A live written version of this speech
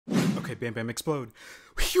Okay, bam, bam, explode.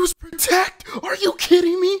 Use protect? Are you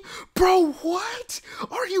kidding me? Bro, what?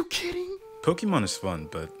 Are you kidding? Pokemon is fun,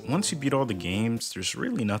 but once you beat all the games, there's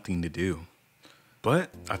really nothing to do. But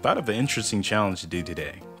I thought of an interesting challenge to do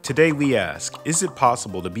today. Today we ask, is it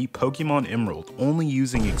possible to beat Pokemon Emerald only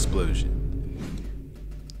using Explosion?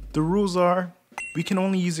 The rules are, we can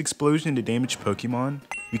only use Explosion to damage Pokemon,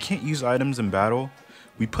 we can't use items in battle,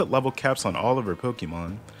 we put level caps on all of our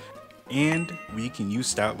Pokemon, and we can use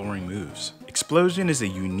stat lowering moves. Explosion is a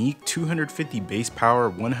unique 250 base power,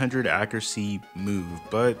 100 accuracy move,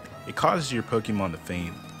 but it causes your Pokemon to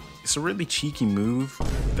faint. It's a really cheeky move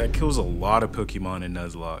that kills a lot of Pokemon in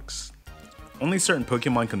Nuzlocke. Only certain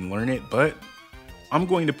Pokemon can learn it, but I'm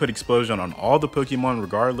going to put Explosion on all the Pokemon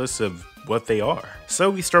regardless of what they are. So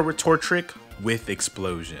we start with Torchic with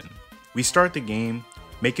Explosion. We start the game,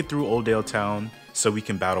 make it through Oldale Town so we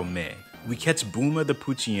can battle May. We catch Booma the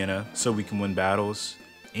Poochyena so we can win battles,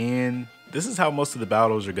 and this is how most of the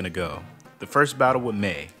battles are gonna go. The first battle with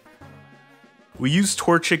May. We use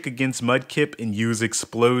Torchic against Mudkip and use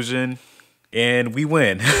Explosion, and we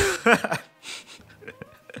win.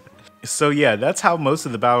 So yeah, that's how most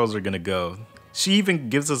of the battles are gonna go. She even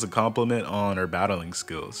gives us a compliment on our battling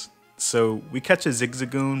skills. So we catch a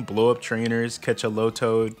Zigzagoon, blow up trainers, catch a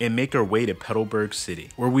Lowtoad, and make our way to Petalburg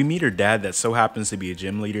City, where we meet her dad that so happens to be a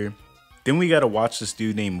gym leader. Then we gotta watch this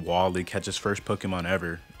dude named Wally catch his first Pokemon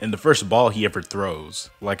ever, and the first ball he ever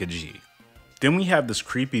throws, like a G. Then we have this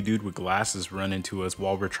creepy dude with glasses run into us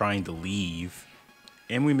while we're trying to leave,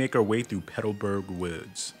 and we make our way through Petalburg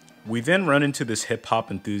Woods. We then run into this hip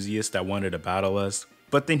hop enthusiast that wanted to battle us,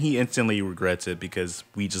 but then he instantly regrets it because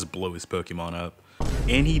we just blow his Pokemon up.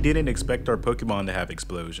 And he didn't expect our Pokemon to have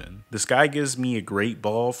Explosion. This guy gives me a great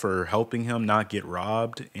ball for helping him not get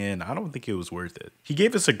robbed, and I don't think it was worth it. He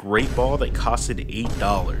gave us a great ball that costed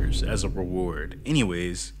 $8 as a reward.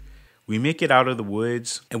 Anyways, we make it out of the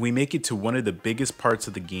woods, and we make it to one of the biggest parts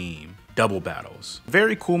of the game, double battles.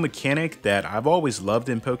 Very cool mechanic that I've always loved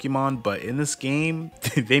in Pokemon, but in this game,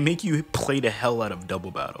 they make you play the hell out of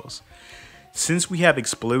double battles. Since we have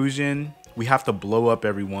Explosion, we have to blow up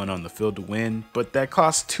everyone on the field to win, but that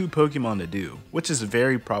costs 2 Pokemon to do, which is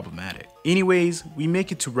very problematic. Anyways, we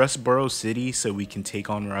make it to Rustboro City so we can take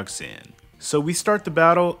on Roxxane. So we start the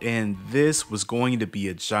battle, and this was going to be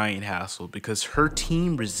a giant hassle because her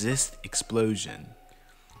team resists Explosion.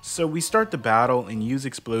 So we start the battle and use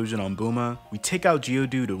Explosion on Booma. We take out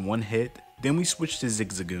Geodude in one hit, then we switch to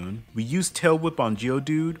Zigzagoon. We use Tail Whip on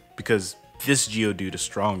Geodude because this Geodude is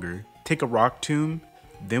stronger. Take a Rock Tomb.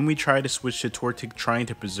 Then we try to switch to Torchic, trying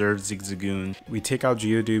to preserve Zigzagoon. We take out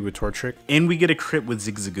Geodude with Torchic, and we get a crit with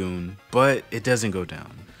Zigzagoon, but it doesn't go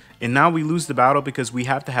down. And now we lose the battle because we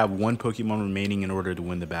have to have 1 Pokemon remaining in order to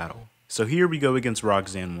win the battle. So here we go against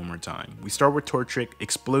Roxxane one more time. We start with Torchic,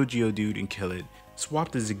 explode Geodude and kill it,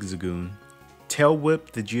 swap to Zigzagoon, Tail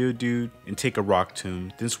Whip the Geodude and take a Rock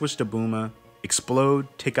Tomb, then switch to Booma, explode,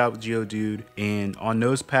 take out Geodude, and on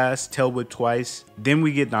Nose Pass, Tail Whip twice, then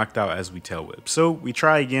we get knocked out as we Tail Whip. So we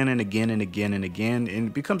try again and again and again and again, and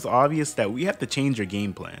it becomes obvious that we have to change our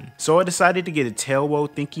game plan. So I decided to get a Tail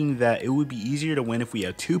Whip, thinking that it would be easier to win if we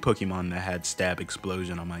had 2 Pokemon that had Stab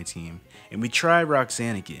Explosion on my team, and we try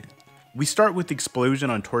Roxxane again. We start with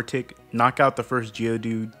Explosion on Torchic, knock out the first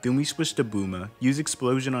Geodude, then we switch to Booma, use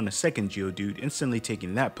Explosion on the second Geodude, instantly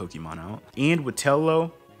taking that Pokemon out, and with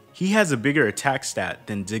Taillow, he has a bigger attack stat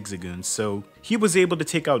than Zigzagoon, so he was able to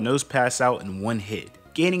take out Nose Pass out in one hit,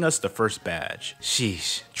 gaining us the first badge.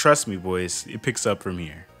 Sheesh, trust me boys, it picks up from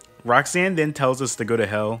here. Roxxane then tells us to go to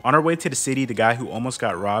hell. On our way to the city, the guy who almost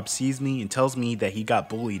got robbed sees me and tells me that he got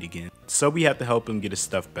bullied again, so we have to help him get his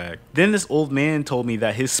stuff back. Then this old man told me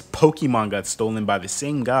that his Pokemon got stolen by the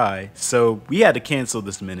same guy, so we had to cancel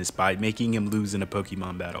this menace by making him lose in a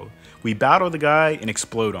Pokemon battle. We battle the guy and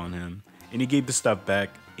explode on him, and he gave the stuff back.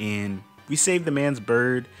 And we saved the man's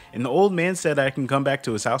bird, and the old man said I can come back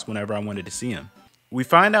to his house whenever I wanted to see him. We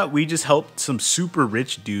find out we just helped some super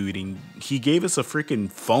rich dude, and he gave us a freaking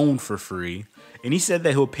phone for free, and he said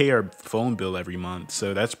that he'll pay our phone bill every month,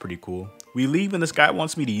 so that's pretty cool. We leave and this guy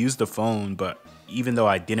wants me to use the phone, but even though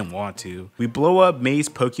I didn't want to. We blow up May's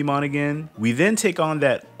Pokemon again. We then take on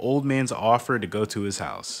that old man's offer to go to his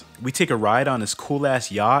house. We take a ride on his cool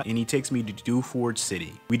ass yacht and he takes me to Dewforge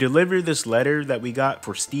City. We deliver this letter that we got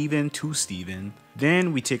for Steven to Steven.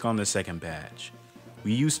 Then we take on the second badge.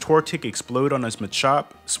 We use Torchic Explode on his Machop,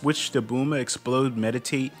 switch to Booma Explode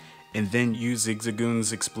Meditate, and then use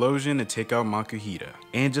Zigzagoon's Explosion to take out Makuhita.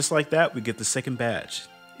 And just like that, we get the second badge.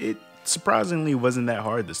 It surprisingly wasn't that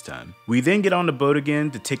hard this time. We then get on the boat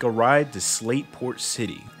again to take a ride to Slateport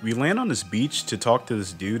City. We land on this beach to talk to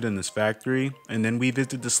this dude in this factory, and then we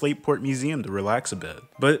visit the Slateport Museum to relax a bit.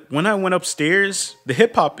 But when I went upstairs, the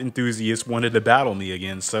hip hop enthusiasts wanted to battle me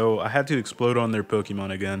again, so I had to explode on their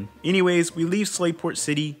Pokemon again. Anyways, we leave Slateport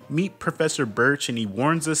City, meet Professor Birch, and he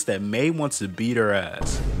warns us that May wants to beat our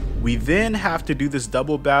ass. We then have to do this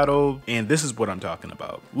double battle, and this is what I'm talking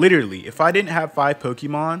about. Literally, if I didn't have 5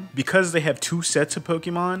 Pokemon, because they have 2 sets of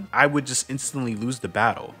Pokemon, I would just instantly lose the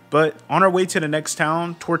battle. But on our way to the next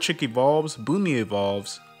town, Torchic evolves, Boomy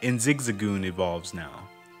evolves, and Zigzagoon evolves now.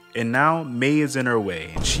 And now May is in her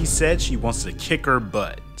way, and she said she wants to kick her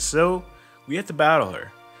butt. So we have to battle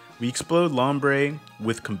her. We explode Lombre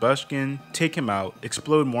with Combustion, take him out,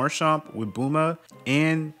 explode Marshtomp with Booma,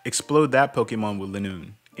 and explode that Pokemon with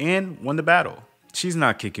Linoone. And won the battle. She's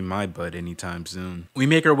not kicking my butt anytime soon. We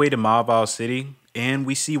make our way to Mauville City, and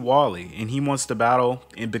we see Wally, and he wants to battle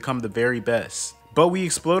and become the very best. But we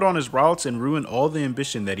explode on his routes and ruin all the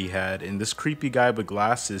ambition that he had, and this creepy guy with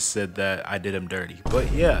glasses said that I did him dirty.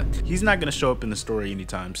 But yeah, he's not gonna show up in the story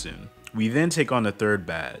anytime soon. We then take on the 3rd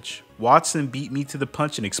badge. Watson beat me to the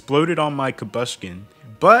punch and exploded on my Combustion.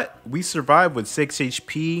 But we survive with 6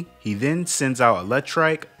 HP, he then sends out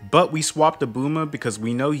Electrike, but we swap the Booma because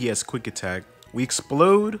we know he has Quick Attack. We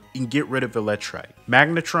explode and get rid of Electrike.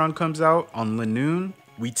 Magnetron comes out on Linoone,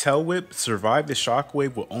 we Tail Whip, survive the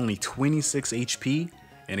Shockwave with only 26 HP,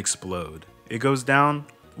 and explode. It goes down,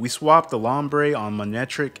 we swap the Lombre on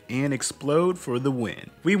Manectric and explode for the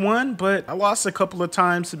win. We won, but I lost a couple of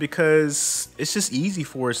times because it's just easy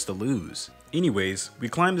for us to lose. Anyways, we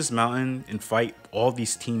climb this mountain and fight all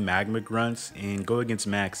these Team Magma grunts and go against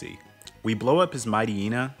Maxie. We blow up his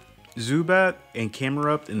Mightyena, Zubat, and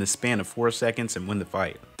Camerupt in the span of 4 seconds and win the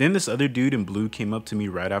fight. Then this other dude in blue came up to me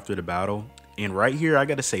right after the battle, and right here I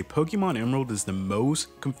gotta say Pokemon Emerald is the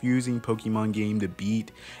most confusing Pokemon game to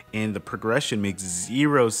beat, and the progression makes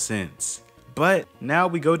 0 sense. But now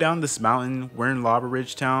we go down this mountain, we're in Lava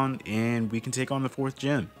Ridge Town, and we can take on the 4th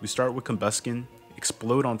gym. We start with Combustion,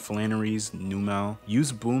 explode on Flannery's Numel,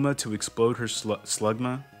 use Booma to explode her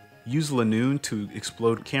Slugma, use Linoone to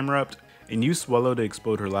explode Camerupt, and use Swellow to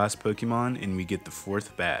explode her last Pokemon, and we get the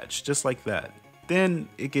 4th badge, just like that. Then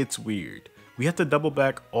it gets weird. We have to double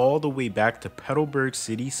back all the way back to Petalburg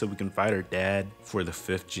City so we can fight our dad for the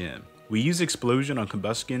 5th gym. We use Explosion on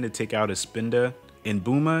Combustion to take out his Spinda, and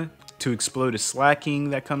Booma to explode his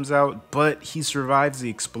Slacking that comes out, but he survives the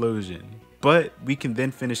explosion. But we can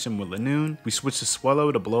then finish him with Linoone, we switch to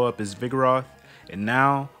Swellow to blow up his Vigoroth, and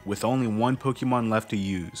now, with only 1 Pokemon left to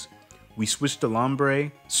use, we switch to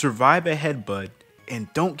Lombre, survive a Headbutt,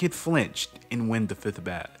 and don't get flinched and win the 5th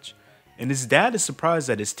badge. And his dad is surprised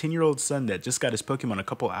that his 10-year-old son that just got his Pokemon a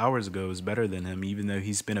couple hours ago is better than him, even though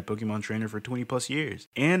he's been a Pokemon trainer for 20 plus years.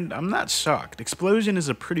 And I'm not shocked, Explosion is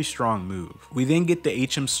a pretty strong move. We then get the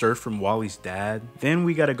HM Surf from Wally's dad. Then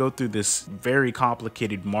we gotta go through this very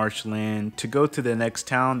complicated marshland to go to the next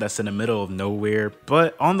town that's in the middle of nowhere.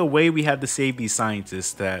 But on the way we had to save these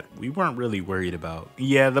scientists that we weren't really worried about.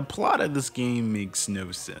 Yeah, the plot of this game makes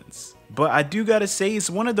no sense. But I do gotta say it's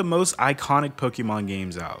one of the most iconic Pokemon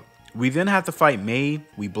games out. We then have to fight May,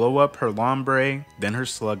 we blow up her Lombre, then her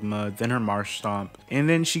Slugma, then her Marshtomp, and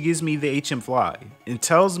then she gives me the HM Fly. It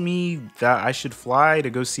tells me that I should fly to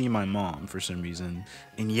go see my mom for some reason.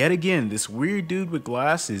 And yet again, this weird dude with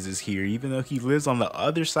glasses is here even though he lives on the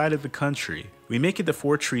other side of the country. We make it to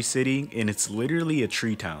Fort Tree City and it's literally a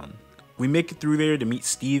tree town. We make it through there to meet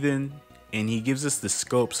Steven and he gives us the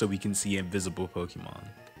scope so we can see invisible Pokemon.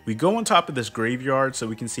 We go on top of this graveyard so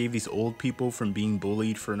we can save these old people from being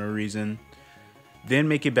bullied for no reason. Then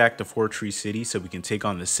make it back to Fort Tree City so we can take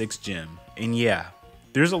on the 6th gym. And yeah,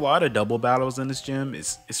 there's a lot of double battles in this gym.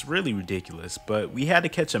 It's really ridiculous, but we had to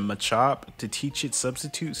catch a Machop to teach its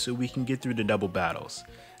substitute so we can get through the double battles.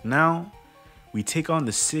 Now, we take on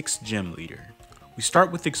the 6th gym leader. We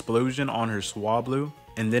start with Explosion on her Swablu,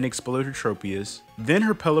 and then explode her Tropius. Then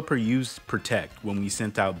her Pelipper used Protect when we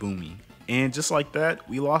sent out Boomy. And just like that,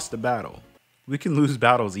 we lost the battle. We can lose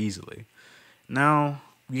battles easily. Now,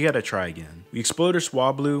 we gotta try again. We explode her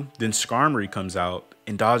Swablu, then Skarmory comes out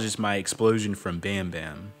and dodges my explosion from Bam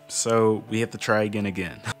Bam. So we have to try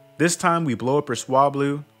again. This time we blow up her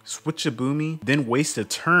Swablu, switch to Boomy, then waste a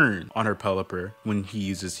turn on her Pelipper when he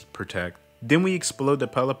uses Protect. Then we explode the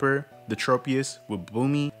Pelipper, the Tropius with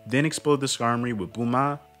Boomy, then explode the Skarmory with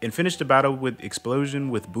Booma, and finish the battle with Explosion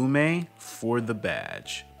with Boomay for the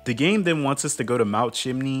badge. The game then wants us to go to Mount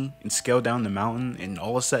Chimney and scale down the mountain, and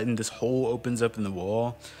all of a sudden this hole opens up in the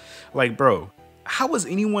wall. Like, bro, how is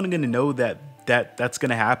anyone gonna know that that's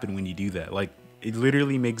gonna happen when you do that? Like, It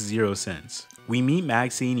literally makes zero sense. We meet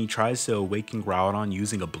Maxie and he tries to awaken Groudon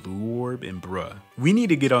using a blue orb, and bruh, we need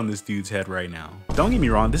to get on this dude's head right now. Don't get me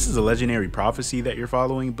wrong, this is a legendary prophecy that you're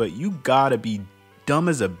following, but you gotta be dumb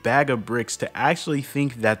as a bag of bricks to actually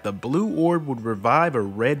think that the blue orb would revive a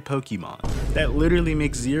red Pokemon. That literally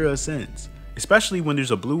makes zero sense. Especially when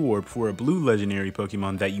there's a blue orb for a blue legendary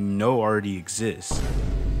Pokemon that you know already exists.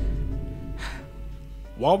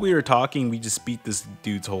 While we were talking, we just beat this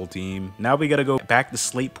dude's whole team. Now we gotta go back to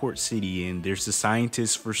Slateport City, and there's the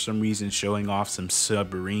scientist for some reason showing off some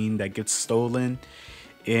submarine that gets stolen.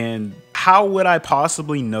 And how would I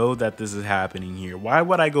possibly know that this is happening here? Why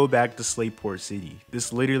would I go back to Slateport City?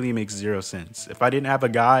 This literally makes zero sense. If I didn't have a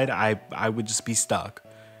guide, I would just be stuck.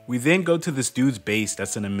 We then go to this dude's base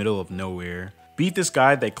that's in the middle of nowhere. Beat this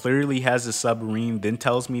guy that clearly has a submarine, then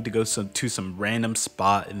tells me to go to some random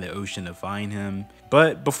spot in the ocean to find him.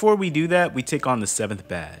 But before we do that, we take on the 7th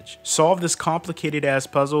badge. Solve this complicated ass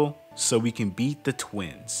puzzle so we can beat the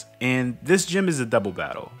twins. And this gym is a double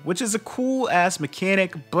battle, which is a cool ass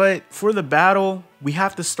mechanic, but for the battle, we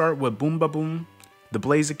have to start with Boomba Boom, the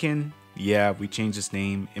Blaziken, yeah, we changed his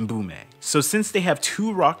name, and Boomay. So since they have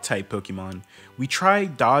 2 rock type Pokemon, we try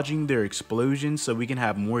dodging their explosion so we can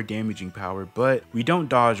have more damaging power, but we don't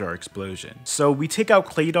dodge our explosion. So we take out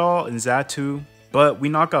Claydol and Xatu, but we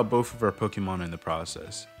knock out both of our Pokemon in the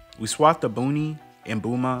process. We swap the Booney and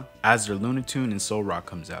Booma as their Lunatone and Solrock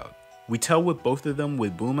comes out. We tail whip both of them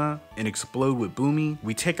with Booma and explode with Boomy.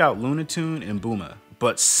 We take out Lunatone and Booma,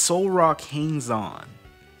 but Solrock hangs on.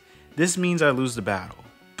 This means I lose the battle,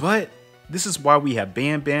 but this is why we have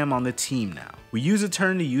Bam Bam on the team now. We use a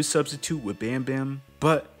turn to use Substitute with Bam Bam,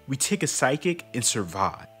 but we take a Psychic and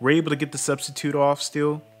survive. We're able to get the Substitute off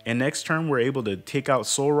still, and next turn we're able to take out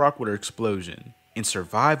Solrock with our Explosion and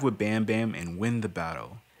survive with Bam Bam and win the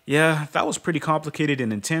battle. Yeah, that was pretty complicated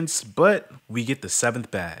and intense, but we get the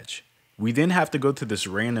 7th badge. We then have to go to this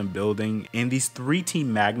random building, and these 3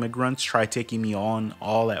 Team Magma Grunts try taking me on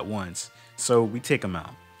all at once, so we take them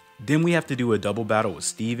out. Then we have to do a double battle with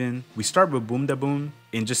Steven. We start with Boomdaboom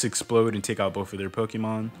and just explode and take out both of their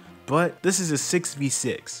Pokemon. But this is a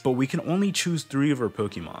 6v6, but we can only choose 3 of our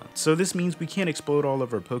Pokemon. So this means we can't explode all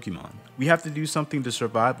of our Pokemon. We have to do something to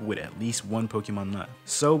survive with at least 1 Pokemon left.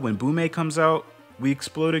 So when Boomay comes out, we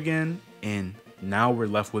explode again, and now we're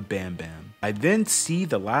left with Bam Bam. I then see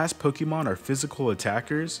the last Pokemon are physical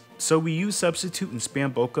attackers, so we use Substitute and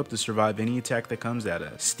spam Bulk Up to survive any attack that comes at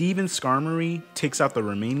us. Steven's Skarmory takes out the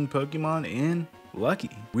remaining Pokemon, and lucky.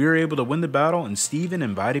 We were able to win the battle, and Steven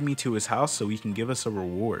invited me to his house so he can give us a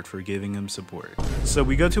reward for giving him support. So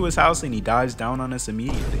we go to his house and he dives down on us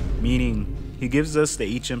immediately, meaning he gives us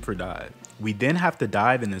the HM for dive. We then have to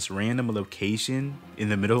dive in this random location in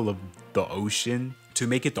the middle of the ocean to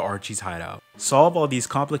make it to Archie's hideout. Solve all these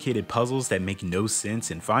complicated puzzles that make no sense,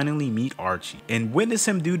 and finally meet Archie and witness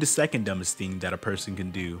him do the second dumbest thing that a person can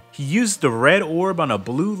do. He used the red orb on a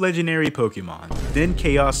blue legendary Pokemon. Then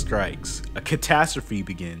chaos strikes, a catastrophe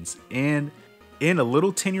begins, and a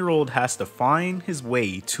little 10-year-old has to find his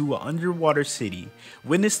way to an underwater city,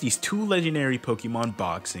 witness these 2 legendary Pokemon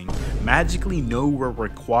boxing, magically know where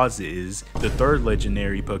Rayquaza is, the 3rd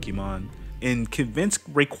legendary Pokemon, and convince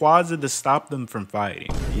Rayquaza to stop them from fighting.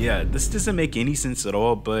 Yeah, this doesn't make any sense at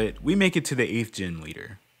all, but we make it to the 8th gym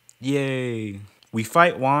leader. Yay! We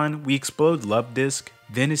fight Juan, we explode Love Disc,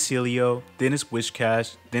 then his Celio, then his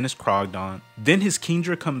Wishcash, then his Krogdon, then his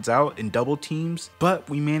Kingdra comes out and double teams, but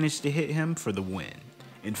we manage to hit him for the win.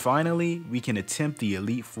 And finally, we can attempt the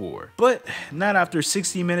Elite Four. But not after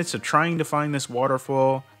 60 minutes of trying to find this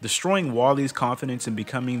waterfall, destroying Wally's confidence in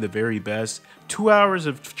becoming the very best, 2 hours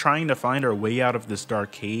of trying to find our way out of this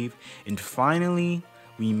dark cave, and finally,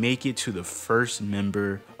 we make it to the first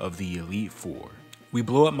member of the Elite Four. We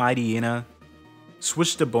blow up Mightyena,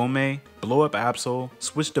 switch to Bomay, blow up Absol,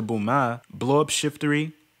 switch to Booma, blow up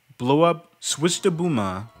Shiftry, switch to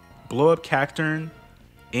Booma, blow up Cacturne,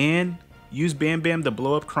 and use Bam Bam to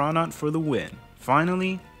blow up Cronont for the win.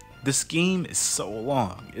 Finally, this game is so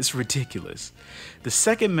long, it's ridiculous. The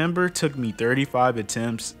second member took me 35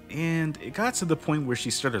 attempts, and it got to the point where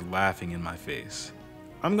she started laughing in my face.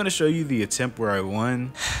 I'm gonna show you the attempt where I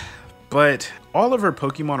won, but all of her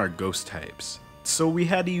Pokemon are ghost types. So we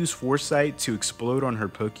had to use Foresight to explode on her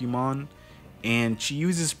Pokemon, and she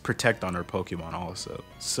uses Protect on her Pokemon also.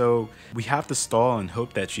 So we have to stall and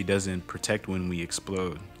hope that she doesn't Protect when we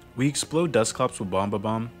explode. We explode Dusclops with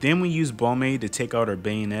Bombabomb, then we use Bomay to take out our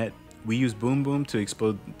Bayonet, we use Boom Boom to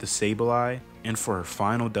explode the Sableye, and for her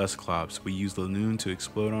final Dusclops, we use Lanoon to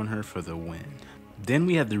explode on her for the win. Then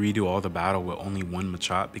we had to redo all the battle with only 1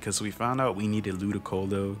 Machop because we found out we needed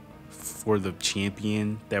Ludicolo, for the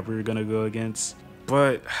champion that we're gonna go against.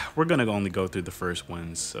 But we're gonna only go through the first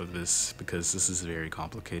ones of this because this is very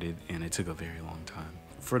complicated and it took a very long time.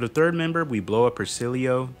 For the third member, we blow up her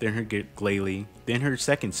Cilio, then her Glalie, then her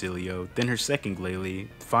second Cilio, then her second Glalie,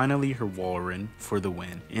 finally her Walrein for the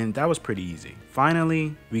win. And that was pretty easy.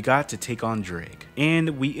 Finally, we got to take on Drake.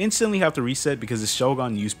 And we instantly have to reset because the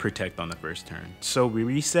Shogun used Protect on the first turn. So we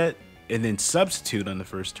reset and then substitute on the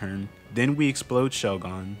first turn. Then we explode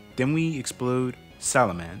Shogun. Then we explode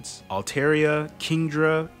Salamence, Altaria,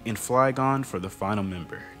 Kingdra, and Flygon for the final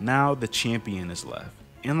member. Now the champion is left.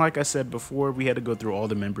 And like I said before, we had to go through all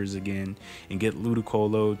the members again and get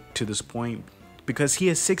Ludicolo to this point because he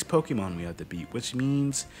has 6 Pokemon we have to beat, which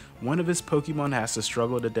means one of his Pokemon has to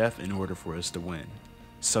struggle to death in order for us to win.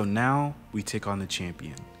 So now we take on the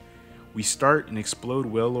champion. We start and explode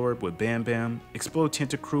Wailord with Bam Bam, explode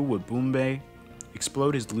Tentacruel with Boombe,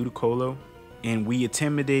 explode his Ludicolo, and we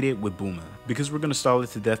intimidate it with Booma because we're going to stall it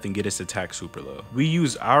to death and get its attack super low. We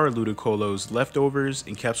use our Ludicolo's leftovers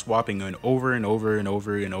and kept swapping on over and over and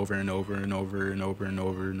over and over and over and over and over and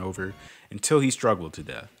over and over until he struggled to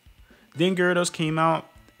death. Then Gyarados came out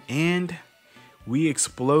and we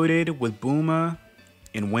exploded with Booma,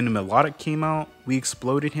 and when Melodic came out, we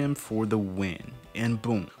exploded him for the win. And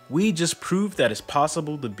boom, we just proved that it's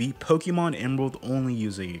possible to beat Pokemon Emerald only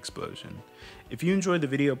using Explosion. If you enjoyed the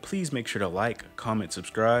video, please make sure to like, comment,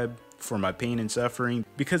 subscribe for my pain and suffering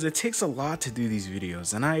because it takes a lot to do these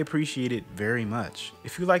videos and I appreciate it very much.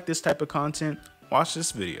 If you like this type of content, watch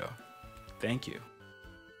this video. Thank you.